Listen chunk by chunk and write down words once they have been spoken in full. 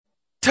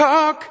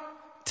Talk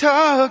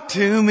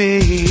to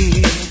me.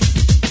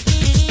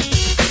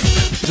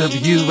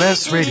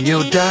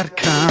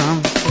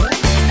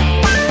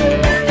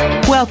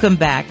 WSRadio.com. Welcome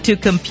back to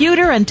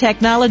Computer and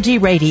Technology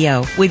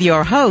Radio with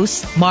your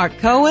hosts, Mark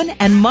Cohen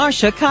and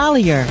Marcia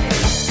Collier.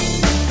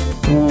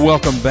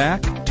 Welcome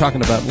back.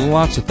 Talking about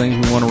lots of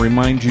things. We want to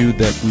remind you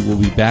that we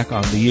will be back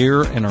on the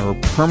air in our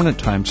permanent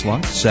time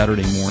slot,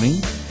 Saturday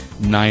morning,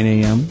 9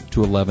 a.m.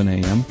 to 11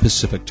 a.m.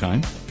 Pacific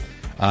time.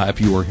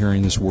 If you are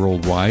hearing this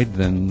worldwide,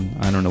 then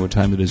I don't know what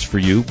time it is for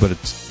you, but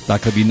it's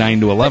not going to be 9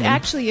 to 11. But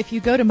actually, if you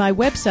go to my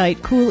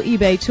website, Cool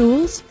eBay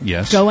Tools,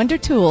 yes, go under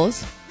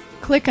Tools,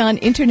 click on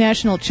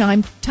International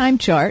Time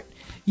Chart,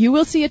 you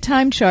will see a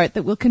time chart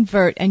that will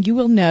convert, and you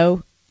will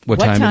know what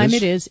time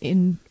it is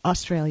in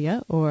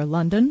Australia or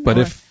London. But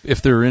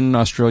if they're in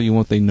Australia,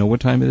 won't they know what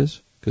time it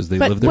is? Because they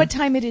live there? But what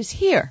time it is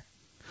here.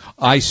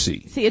 I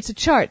see. See, it's a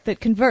chart that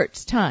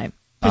converts time.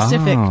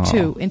 Pacific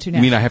to international.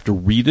 You mean I have to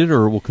read it,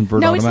 or it will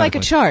convert automatically? No, it's like a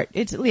chart.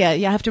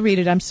 You have to read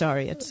it. I'm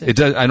sorry. It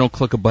does. I don't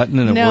click a button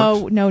and it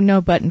works?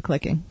 No button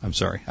clicking. I'm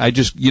sorry.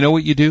 You know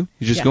what you do?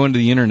 You just go into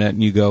the internet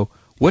and you go,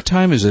 what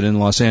time is it in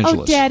Los Angeles?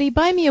 Oh, Daddy,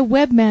 buy me a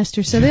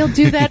webmaster so they'll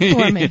do that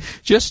for me.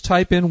 Just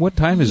type in what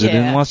time is it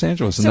in Los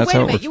Angeles, and that's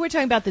how it works. You were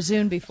talking about the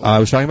Zune before. I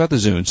was talking about the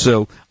Zune.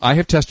 So I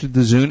have tested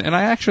the Zune, and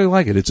I actually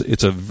like it.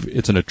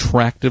 It's an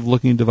attractive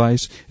looking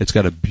device. It's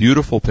got a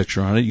beautiful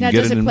picture on it. Now,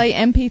 does it play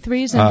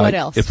MP3s and what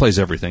else? It plays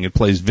everything. It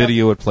plays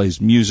video. It plays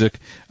music.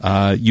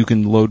 You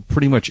can load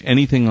pretty much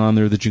anything on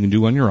there that you can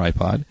do on your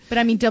iPod. But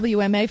I mean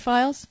WMA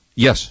files?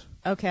 Yes.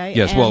 Okay.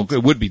 Yes, well,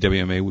 it would be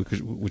WMA,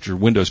 which are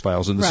Windows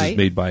files, and this is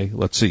made by,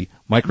 let's see,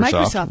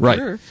 Microsoft. Right.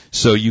 Sure.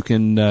 So you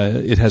can,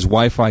 it has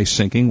Wi-Fi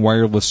syncing,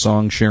 wireless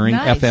song sharing,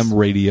 FM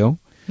radio.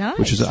 Nice.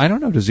 Which is, I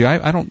don't know,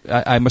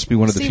 I must be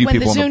one of the few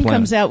people on the planet. When the Zune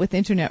comes out with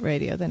internet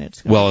radio, then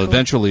it's going to be cool.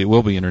 Eventually it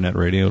will be internet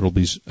radio. It'll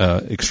be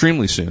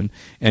extremely soon.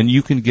 And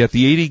you can get,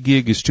 the 80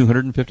 gig is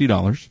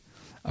 $250,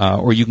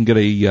 or you can get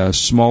a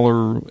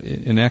smaller,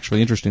 and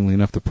actually, interestingly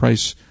enough, the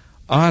price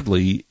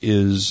oddly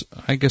is,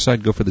 I guess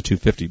I'd go for the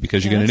 250,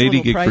 because you get an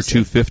 80 gig for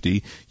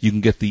 250, you can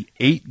get the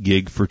 8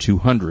 gig for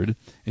 200,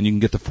 and you can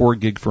get the 4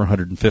 gig for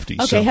 150.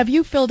 Okay, so, have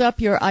you filled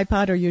up your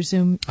iPod or your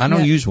Zoom? I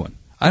don't use one.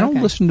 I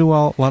don't listen to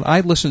a lot.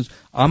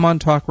 I'm on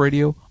talk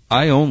radio.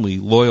 I only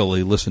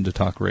loyally listen to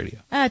talk radio.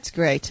 That's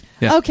great.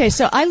 Yeah. Okay,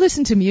 so I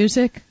listen to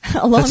music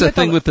along That's the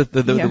thing with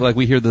like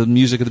we hear the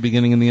music at the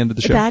beginning and the end of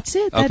the show. That's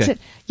it. That's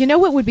it. You know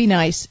what would be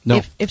nice?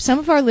 No. If some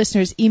of our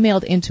listeners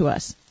emailed into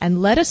us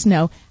and let us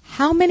know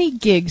how many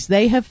gigs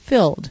they have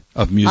filled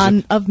of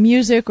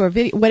music or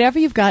video, whatever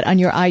you've got on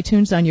your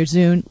iTunes, on your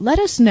Zune, let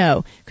us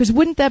know, because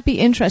wouldn't that be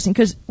interesting?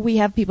 Because we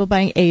have people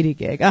buying 80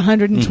 gig,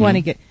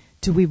 120 gig.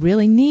 Do we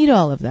really need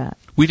all of that?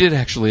 We did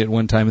actually at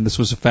one time, and this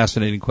was a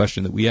fascinating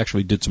question that we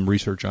actually did some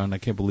research on. I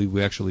can't believe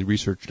we actually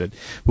researched it.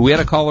 But we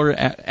had a caller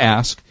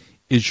ask,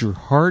 is your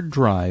hard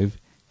drive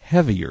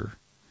heavier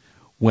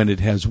when it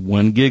has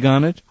 1 gig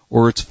on it,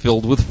 or it's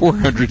filled with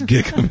 400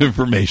 gig of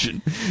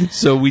information?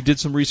 So we did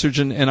some research,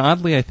 and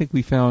oddly, I think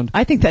we found...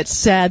 I think that's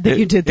sad that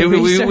you did the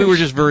research. We were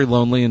just very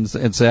lonely and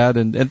sad,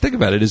 and think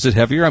about it. Is it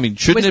heavier? I mean,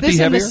 shouldn't it be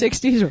heavier? Was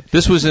this in the 60s?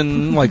 This was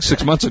in like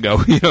 6 months ago,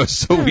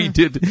 so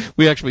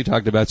we actually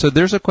talked about it. So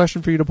there's a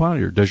question for you to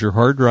ponder. Does your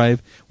hard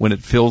drive, when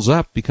it fills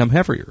up, become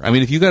heavier? I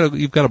mean, if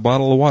you've got a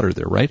bottle of water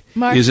there, right?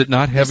 Mark, is it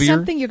not heavier? There's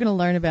something you're going to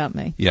learn about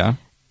me. Yeah?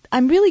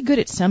 I'm really good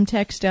at some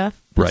tech stuff.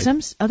 But right.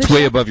 Some other it's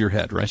way above your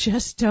head, right?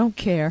 Just don't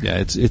care. Yeah,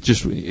 it's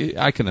just,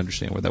 I can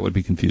understand why that would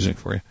be confusing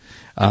for you.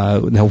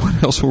 Now,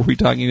 what else were we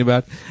talking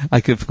about?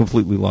 I could have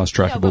completely lost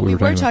track of what we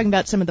were talking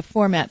about some of the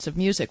formats of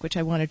music, which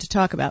I wanted to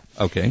talk about.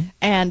 Okay.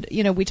 And,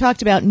 we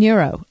talked about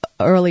Nero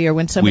earlier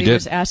when somebody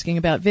was asking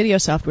about video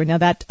software. Now,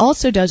 that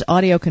also does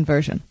audio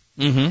conversion,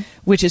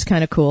 which is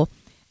kind of cool.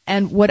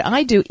 And what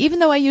I do, even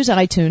though I use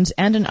iTunes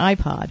and an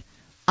iPod,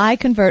 I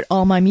convert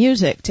all my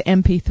music to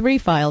MP3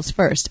 files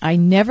first. I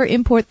never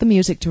import the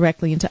music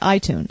directly into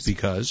iTunes.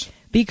 Because?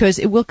 Because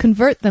it will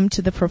convert them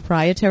to the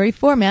proprietary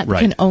format that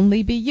can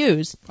only be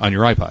used on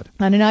your iPod.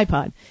 On an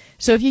iPod.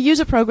 So if you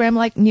use a program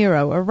like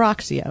Nero or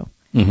Roxio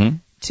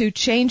to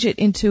change it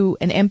into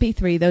an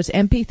MP3, those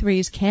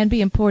MP3s can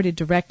be imported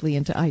directly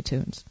into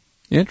iTunes.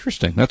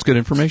 Interesting. That's good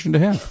information to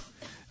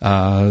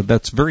have.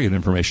 That's very good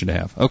information to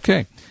have.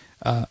 Okay.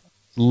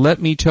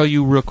 Let me tell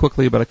you real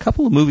quickly about a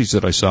couple of movies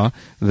that I saw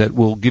that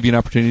will give you an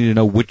opportunity to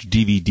know which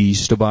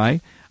DVDs to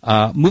buy.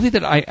 Movie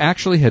that I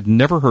actually had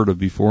never heard of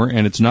before,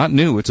 and it's not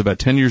new. It's about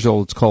 10 years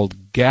old. It's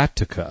called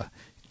Gattaca.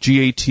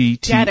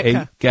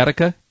 G-A-T-T-A.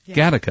 Gattaca?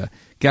 Yeah.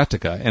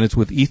 Gattaca. And it's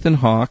with Ethan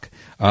Hawke,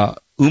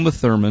 Uma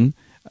Thurman,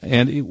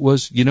 and it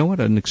was,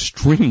 an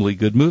extremely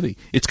good movie.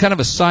 It's kind of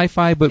a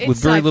sci-fi, but with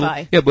very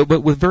sci-fi. little, but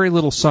with very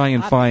little sci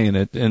and fi in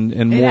it,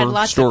 and more had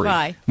lots story. Of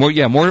fi.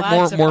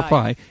 More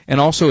fi. And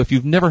also, if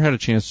you've never had a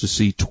chance to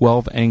see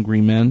 12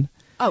 Angry Men.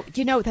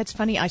 Oh, that's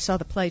funny. I saw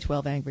the play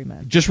 12 Angry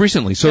Men. Just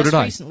recently. So did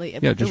I. Recently.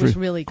 It was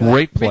really good.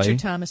 Great play. Richard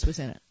Thomas was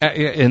in it.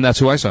 And that's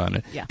who I saw in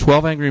it. Yeah.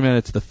 12 Angry Men.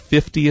 It's the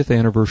 50th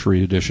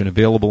anniversary edition,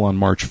 available on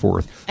March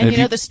 4th. And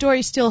the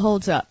story still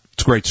holds up.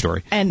 It's a great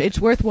story. And it's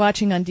worth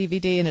watching on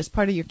DVD, and it's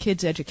part of your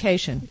kids'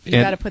 education.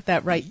 You've got to put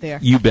that right there.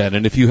 You bet.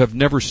 And if you have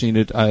never seen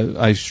it,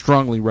 I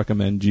strongly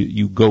recommend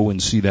you go and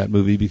see that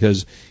movie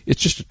because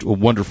it's just a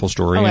wonderful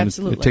story. Oh, and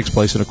absolutely. it takes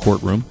place in a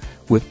courtroom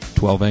with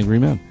 12 angry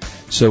men.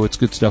 So it's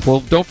good stuff. Well,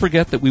 don't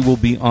forget that we will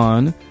be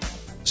on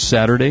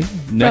Saturday,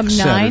 next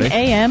Saturday. From 9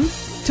 a.m.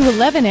 to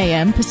 11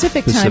 a.m.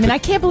 Pacific time, and I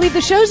can't believe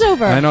the show's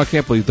over. I know, I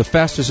can't believe. The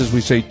fastest, as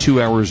we say,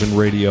 2 hours in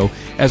radio.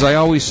 As I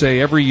always say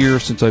every year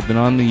since I've been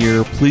on the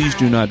air, please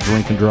do not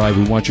drink and drive.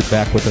 We want you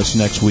back with us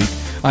next week.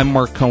 I'm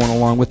Mark Cohen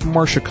along with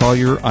Marcia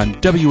Collier on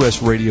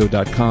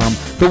WSRadio.com,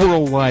 the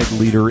worldwide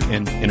leader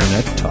in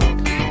Internet talk.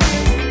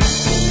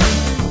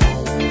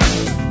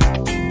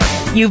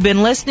 You've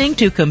been listening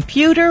to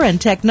Computer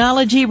and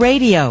Technology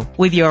Radio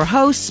with your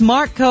hosts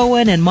Mark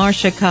Cohen and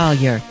Marcia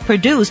Collier.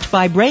 Produced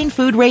by Brain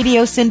Food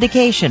Radio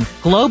Syndication,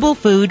 global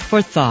food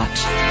for thought.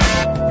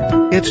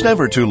 It's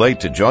never too late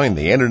to join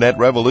the Internet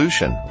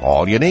revolution.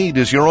 All you need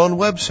is your own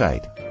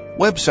website.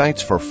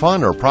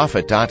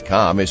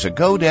 Websitesforfunorprofit.com is a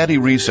GoDaddy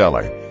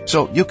reseller,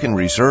 so you can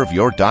reserve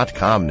your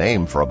 .com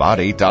name for about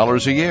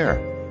 $8 a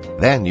year.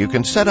 Then you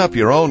can set up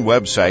your own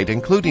website,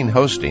 including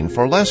hosting,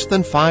 for less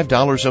than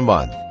 $5 a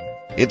month.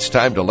 It's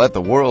time to let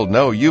the world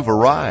know you've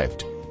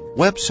arrived.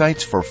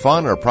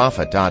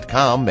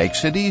 Websitesforfunorprofit.com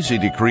makes it easy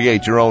to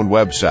create your own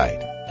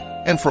website.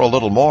 And for a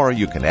little more,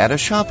 you can add a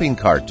shopping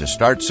cart to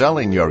start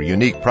selling your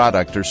unique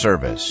product or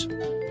service.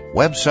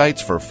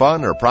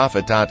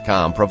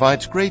 Websitesforfunorprofit.com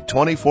provides great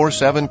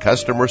 24/7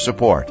 customer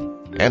support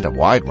and a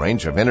wide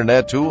range of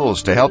Internet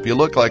tools to help you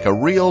look like a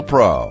real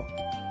pro.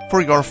 For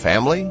your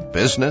family,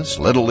 business,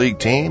 Little League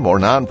team, or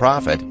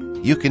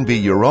nonprofit, you can be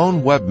your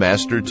own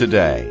webmaster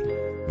today.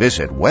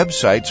 Visit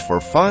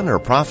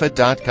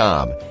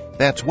websitesforfunorprofit.com.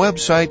 That's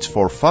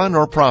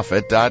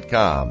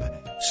websitesforfunorprofit.com.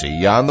 See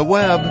you on the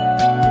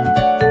web.